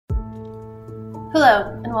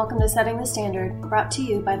Hello, and welcome to Setting the Standard, brought to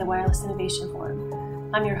you by the Wireless Innovation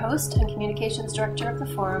Forum. I'm your host and Communications Director of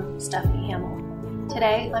the Forum, Stephanie Hamill.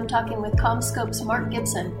 Today, I'm talking with CommScope's Mark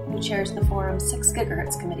Gibson, who chairs the Forum's 6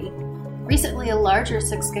 GHz Committee. Recently, a larger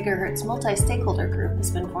 6 GHz multi-stakeholder group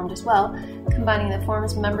has been formed as well, combining the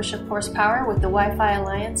Forum's membership horsepower with the Wi-Fi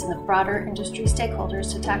Alliance and the broader industry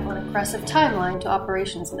stakeholders to tackle an aggressive timeline to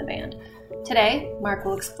operations in the band. Today, Mark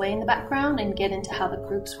will explain the background and get into how the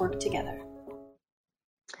groups work together.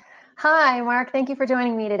 Hi, Mark. Thank you for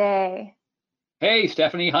joining me today. Hey,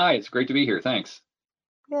 Stephanie. Hi. It's great to be here. Thanks.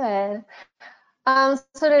 Good. So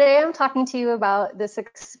today I'm talking to you about the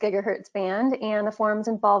 6 GHz band and the Forum's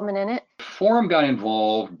involvement in it. Forum got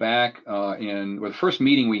involved back the first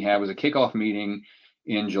meeting we had was a kickoff meeting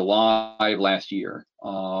in July of last year,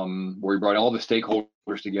 where we brought all the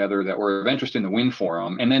stakeholders together that were of interest in the Wind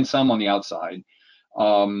Forum, and then some on the outside,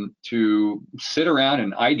 to sit around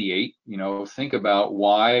and ideate, think about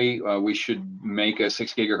why we should make a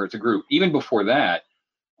 6 GHz group. Even before that,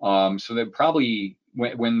 so that probably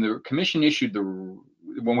when the commission issued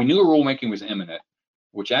when we knew the rulemaking was imminent,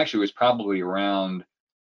 which actually was probably around,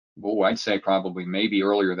 I'd say probably maybe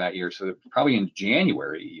earlier that year, so probably in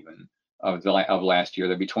January even of last year,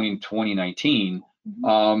 that between 2019.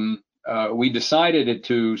 We decided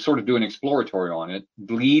to sort of do an exploratory on it,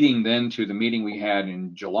 leading then to the meeting we had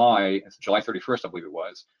in July 31st, I believe it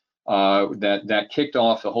was, that kicked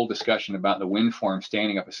off the whole discussion about the Wind Forum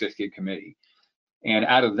standing up a 6 gig committee. And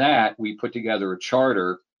out of that, we put together a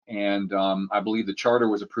charter, and I believe the charter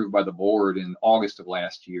was approved by the board in August of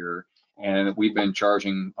last year, and we've been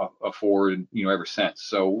charging forward, ever since.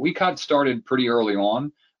 So we got started pretty early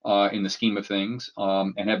on in the scheme of things,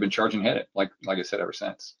 and have been charging ahead, like I said, ever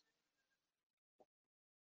since.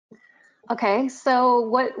 Okay, so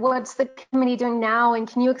what's the committee doing now, and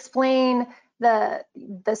can you explain the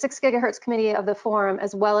 6 GHz committee of the Forum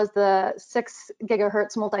as well as the 6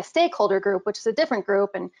 GHz multi-stakeholder group, which is a different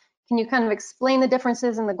group, and can you kind of explain the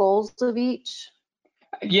differences in the goals of each?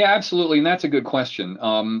 Yeah, absolutely, and that's a good question.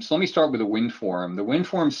 So let me start with the Wind Forum. The Wind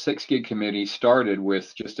Forum 6 gig committee started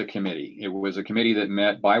with just a committee. It was a committee that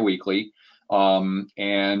met bi-weekly,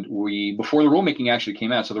 and before the rulemaking actually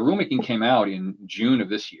came out. So the rulemaking came out in June of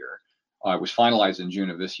this year. It was finalized in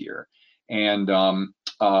June of this year. And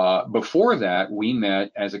before that, we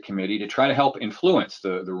met as a committee to try to help influence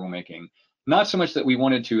the rulemaking. Not so much that we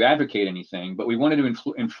wanted to advocate anything, but we wanted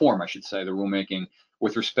to inform, I should say, the rulemaking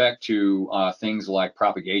with respect to things like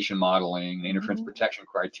propagation modeling, interference protection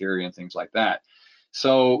criteria, and things like that.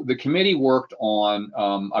 So the committee worked on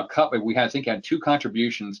we had 2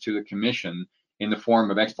 contributions to the commission in the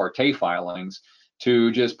form of ex parte filings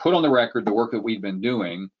to just put on the record the work that we've been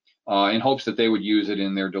doing, in hopes that they would use it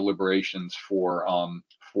in their deliberations for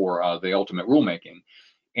the ultimate rulemaking.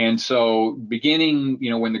 And so beginning,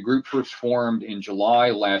 when the group first formed in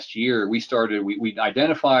July last year, we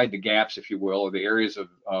identified the gaps, if you will, or the areas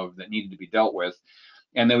of that needed to be dealt with.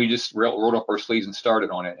 And then we just rolled up our sleeves and started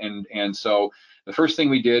on it. And so the first thing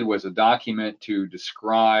we did was a document to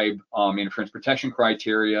describe interference protection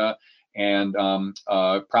criteria and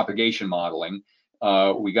propagation modeling.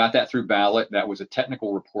 We got that through ballot. That was a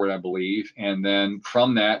technical report, I believe. And then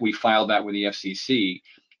from that, we filed that with the FCC.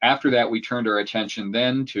 After that, we turned our attention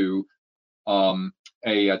then to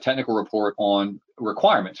a technical report on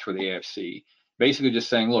requirements for the AFC. Basically just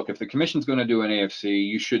saying, look, if the commission's going to do an AFC,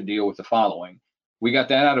 you should deal with the following. We got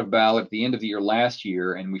that out of ballot at the end of the year last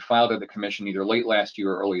year, and we filed at the commission either late last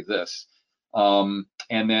year or early this. And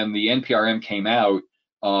then the NPRM came out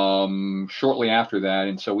shortly after that,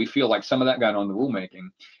 and so we feel like some of that got on the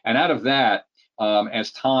rulemaking. And out of that,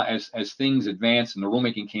 as things advanced and the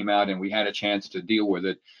rulemaking came out and we had a chance to deal with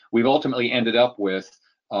it, we've ultimately ended up with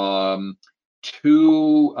actually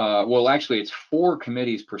it's 4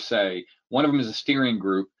 committees per se. One of them is a steering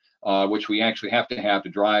group, which we actually have to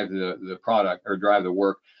drive the product or drive the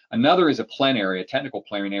work. Another is a plenary, a technical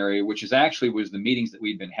plenary, which was the meetings that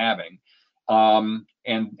we've been having.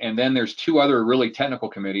 And then there's 2 other really technical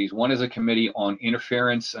committees. One is a committee on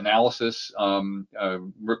interference analysis.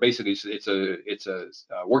 Basically, it's a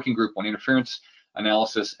working group on interference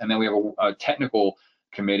analysis, and then we have a technical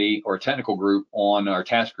committee or a technical group on our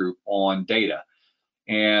task group on data.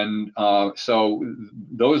 And so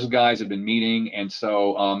those guys have been meeting, and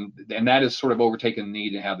so and that has sort of overtaken the need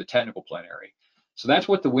to have the technical plenary. So that's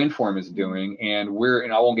what the Wind Forum is doing, and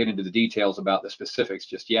I won't get into the details about the specifics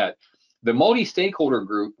just yet. The multi-stakeholder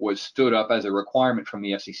group was stood up as a requirement from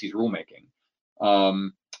the FCC's rulemaking.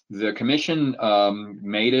 The commission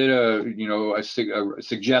made it a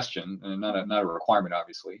suggestion, and not a requirement,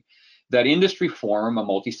 obviously, that industry form a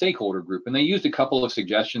multi-stakeholder group. And they used a couple of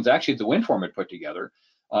suggestions, actually, the Wind Forum had put together.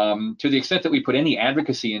 To the extent that we put any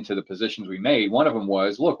advocacy into the positions we made, one of them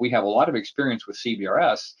was, look, we have a lot of experience with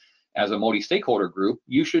CBRS as a multi-stakeholder group.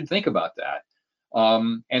 You should think about that.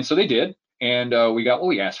 And so they did. And we got what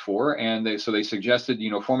we asked for, and so they suggested,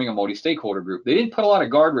 forming a multi-stakeholder group. They didn't put a lot of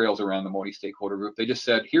guardrails around the multi-stakeholder group. They just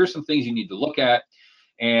said, here's some things you need to look at,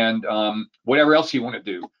 and whatever else you want to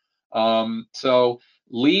do. So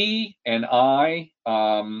Lee and I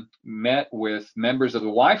met with members of the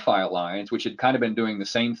Wi-Fi Alliance, which had kind of been doing the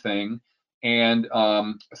same thing, and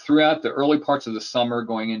throughout the early parts of the summer,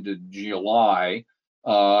 going into July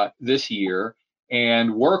this year,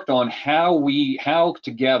 and worked on how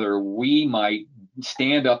together we might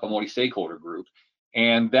stand up a multi-stakeholder group.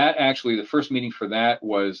 And that actually, the first meeting for that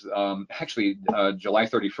was July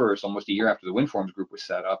 31st, almost a year after the Wind Forums group was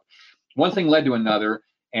set up. One thing led to another,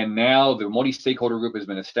 and now the multi-stakeholder group has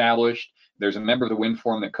been established. There's a member of the Wind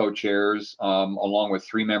Forum that co-chairs, along with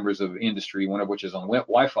 3 members of industry, one of which is on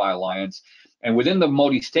Wi-Fi Alliance. And within the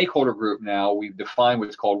multi-stakeholder group now, we've defined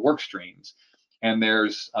what's called work streams. And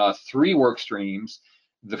there's 3 work streams.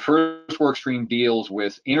 The first work stream deals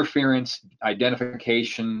with interference,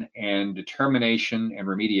 identification, and determination and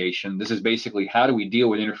remediation. This is basically how do we deal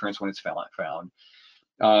with interference when it's found.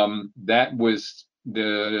 That was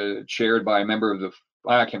chaired by a member of the,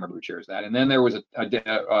 I can't remember who chairs that. And then there was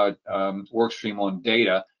a work stream on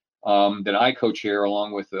data that I co-chair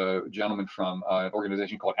along with a gentleman from an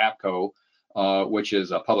organization called APCO, which is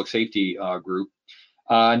a public safety group.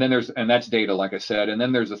 And that's data, like I said. And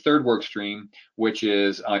then there's a third work stream, which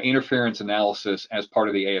is interference analysis as part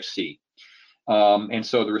of the AFC. And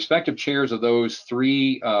so the respective chairs of those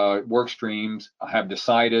 3 work streams have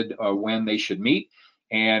decided when they should meet.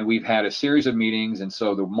 And we've had a series of meetings. And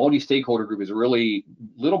so the multi-stakeholder group is really,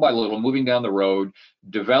 little by little, moving down the road,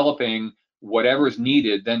 developing whatever is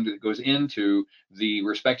needed, then that goes into the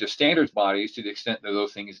respective standards bodies to the extent that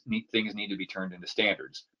those things need to be turned into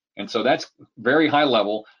standards. And so that's very high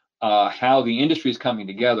level how the industry is coming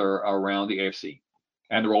together around the AFC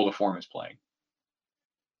and the role the forum is playing.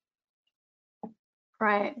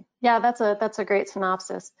 Right. Yeah, that's a great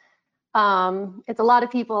synopsis. It's a lot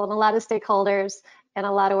of people and a lot of stakeholders and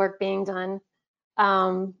a lot of work being done.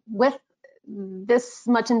 With this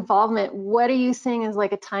much involvement, what are you seeing as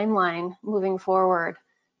like a timeline moving forward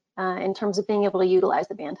in terms of being able to utilize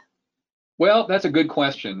the band? Well, that's a good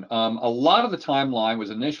question. A lot of the timeline was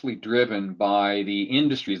initially driven by the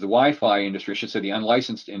industries, the Wi-Fi industry, I should say the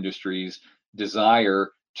unlicensed industries'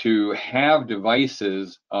 desire to have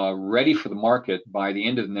devices ready for the market by the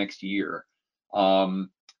end of the next year. I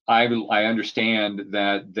understand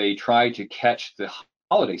that they try to catch the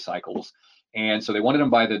holiday cycles, and so they wanted them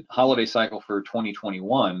by the holiday cycle for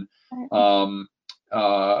 2021,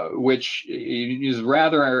 which is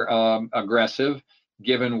rather aggressive,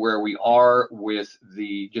 given where we are with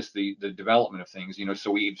the development of things.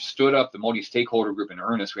 So we've stood up the multi-stakeholder group in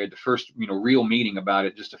earnest. We had the first real meeting about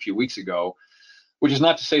it just a few weeks ago, which is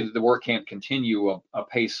not to say that the work can't continue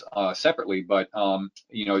apace separately, but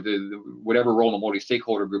whatever role the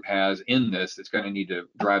multi-stakeholder group has in this, it's going to need to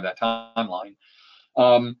drive that timeline.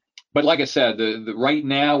 But like I said, right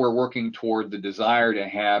now we're working toward the desire to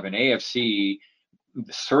have an AFC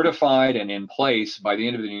certified and in place by the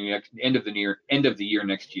end of the year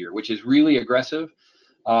next year, which is really aggressive.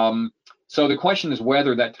 So the question is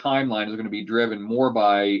whether that timeline is going to be driven more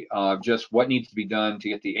by just what needs to be done to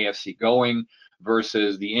get the AFC going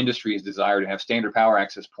versus the industry's desire to have standard power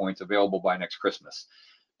access points available by next Christmas.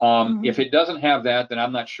 If it doesn't have that, then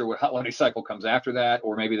I'm not sure what holiday cycle comes after that,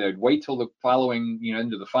 or maybe they'd wait till the following,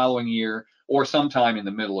 into the following year, or sometime in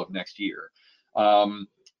the middle of next year.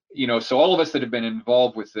 So all of us that have been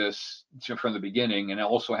involved with this from the beginning and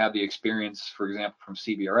also have the experience, for example, from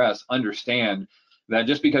CBRS, understand that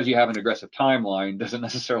just because you have an aggressive timeline doesn't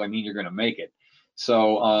necessarily mean you're going to make it.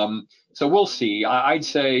 So we'll see. I'd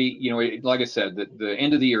say, like I said, that the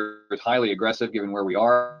end of the year is highly aggressive given where we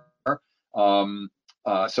are.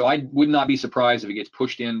 So I would not be surprised if it gets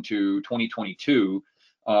pushed into 2022.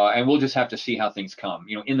 And we'll just have to see how things come.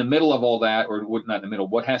 In the middle of all that, or not in the middle,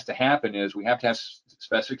 what has to happen is we have to have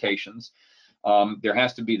specifications. There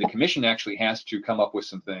has to be, the commission actually has to come up with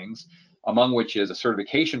some things, among which is a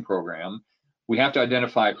certification program. We have to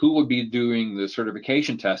identify who would be doing the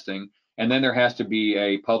certification testing, and then there has to be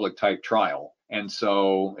a public type trial. And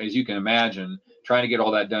so, as you can imagine, trying to get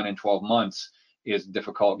all that done in 12 months is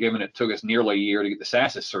difficult, given it took us nearly a year to get the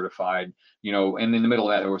SASIS certified, and in the middle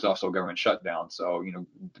of that, there was also a government shutdown. So,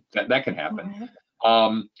 that can happen.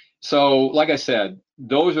 So, like I said,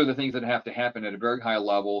 those are the things that have to happen at a very high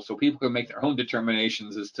level so people can make their own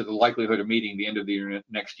determinations as to the likelihood of meeting the end of the year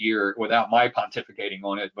next year without my pontificating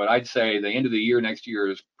on it. But I'd say the end of the year next year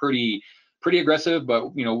is pretty aggressive,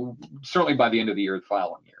 but certainly by the end of the year the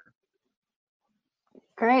following year.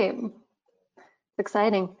 Great.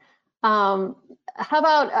 Exciting. How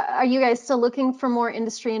about, are you guys still looking for more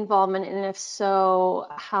industry involvement? And if so,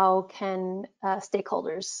 how can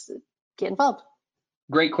stakeholders get involved?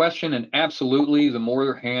 Great question, and absolutely, the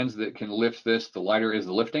more hands that can lift this, the lighter is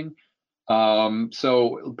the lifting.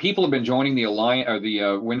 So people have been joining the Alliance or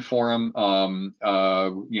the Wind Forum, a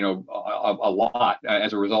lot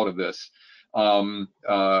as a result of this.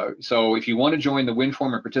 So if you want to join the Wind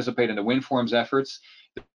Forum and participate in the Wind Forum's efforts,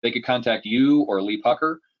 they could contact you or Lee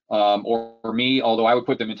Pucker or me, although I would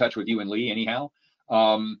put them in touch with you and Lee anyhow,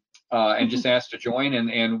 and just ask to join.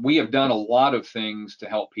 And we have done a lot of things to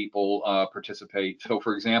help people participate. So,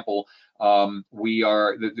 for example, we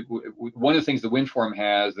are one of the things the Wind Forum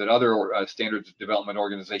has that other standards development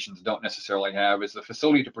organizations don't necessarily have is the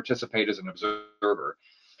facility to participate as an observer.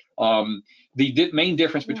 The main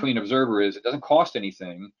difference between observer is it doesn't cost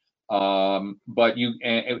anything. But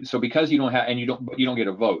so because you don't have, and you don't get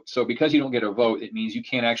a vote. So because you don't get a vote, it means you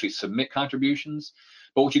can't actually submit contributions.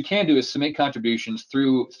 But what you can do is submit contributions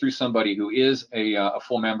through somebody who is a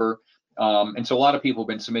full member. And so a lot of people have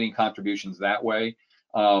been submitting contributions that way.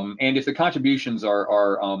 And if the contributions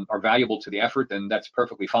are valuable to the effort, then that's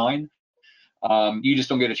perfectly fine. You just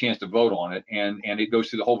don't get a chance to vote on it, and it goes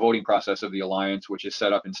through the whole voting process of the Alliance, which is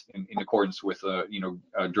set up in accordance with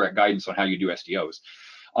direct guidance on how you do SDOs.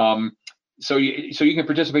 So you can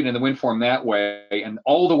participate in the Wind Forum that way, and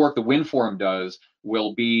all the work the Wind Forum does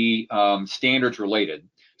will be standards related.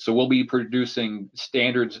 So we'll be producing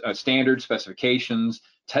standard specifications,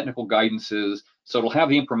 technical guidances. So it'll have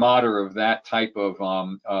the imprimatur of that type of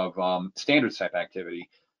standards type activity.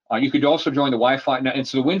 You could also join the Wi-Fi, and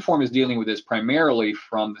so the Wind Forum is dealing with this primarily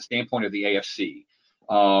from the standpoint of the AFC.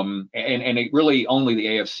 And it really only the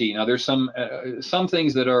AFC. Now there's some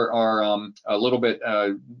things that are a little bit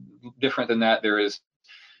different than that. There is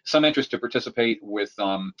some interest to participate with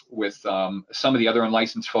some of the other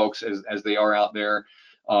unlicensed folks as they are out there,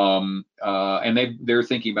 and they're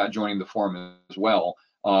thinking about joining the forum as well.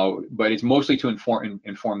 But it's mostly to inform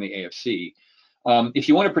the AFC. If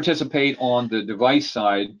you want to participate on the device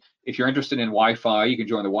side, if you're interested in Wi-Fi, you can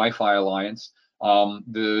join the Wi-Fi Alliance.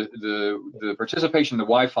 The participation in the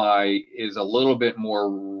Wi-Fi is a little bit more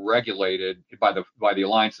regulated by the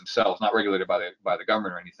Alliance themselves, not regulated by the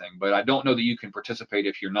government or anything. But I don't know that you can participate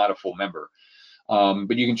if you're not a full member.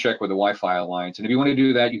 But you can check with the Wi-Fi Alliance, and if you want to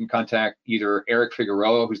do that, you can contact either Eric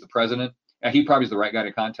Figueroa, who's the president. He probably is the right guy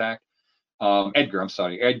to contact. Edgar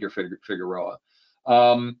Figueroa.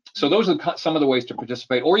 So those are some of the ways to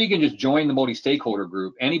participate, or you can just join the multi-stakeholder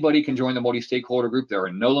group. Anybody can join the multi-stakeholder group. There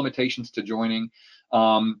are no limitations to joining.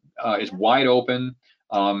 It's wide open.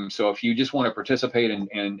 So if you just want to participate and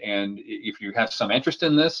if you have some interest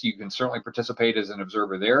in this, you can certainly participate as an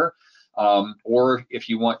observer there. Or if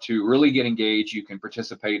you want to really get engaged, you can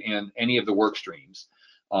participate in any of the work streams.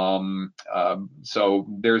 So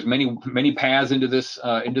there's many paths into this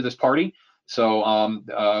party. So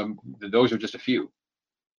those are just a few.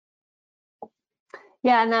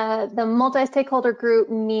 Yeah, and the multi-stakeholder group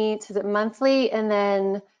meets, is it monthly? And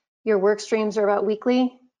then your work streams are about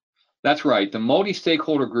weekly? That's right. The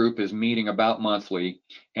multi-stakeholder group is meeting about monthly,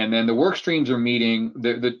 and then the work streams are meeting.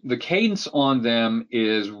 The cadence on them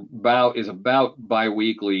is about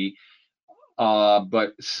bi-weekly,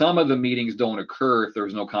 but some of the meetings don't occur if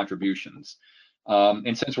there's no contributions.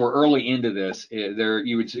 And since we're early into this,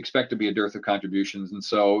 you would expect to be a dearth of contributions, and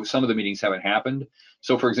so some of the meetings haven't happened.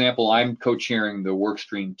 So, for example, I'm co-chairing the work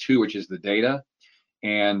stream 2, which is the data,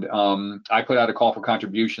 and I put out a call for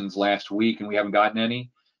contributions last week, and we haven't gotten any.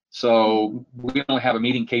 So we don't have a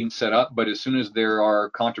meeting cadence set up, but as soon as there are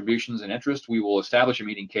contributions and interest, we will establish a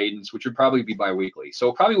meeting cadence, which would probably be bi-weekly. So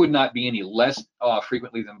it probably would not be any less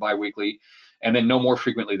frequently than bi-weekly, and then no more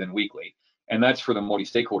frequently than weekly. And that's for the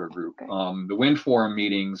multi-stakeholder group. The Wind Forum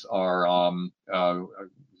meetings are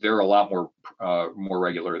they're a lot more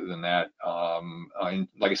regular than that. And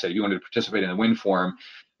like I said, if you wanted to participate in the Wind Forum,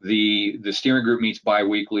 the steering group meets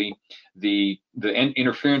bi-weekly, the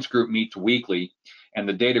interference group meets weekly, and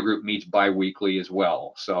the data group meets bi-weekly as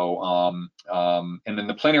well. So and then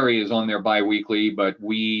the plenary is on there bi-weekly, but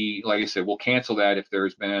we, like I said, we'll cancel that if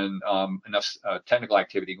there's been enough technical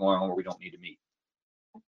activity going on where we don't need to meet.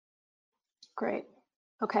 Great.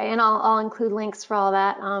 Okay, and I'll include links for all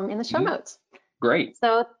that in the show notes. Great.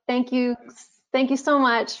 So thank you so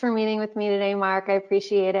much for meeting with me today, Mark. I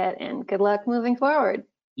appreciate it, and good luck moving forward.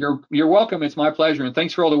 You're welcome. It's my pleasure, and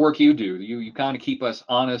thanks for all the work you do. You kind of keep us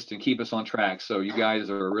honest and keep us on track. So you guys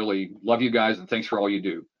are really love you guys, and thanks for all you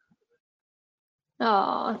do.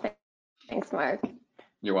 Oh, thanks, Mark.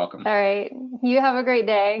 You're welcome. All right. You have a great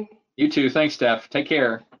day. You too. Thanks, Steph. Take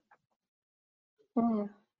care.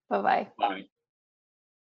 Bye-bye. Bye.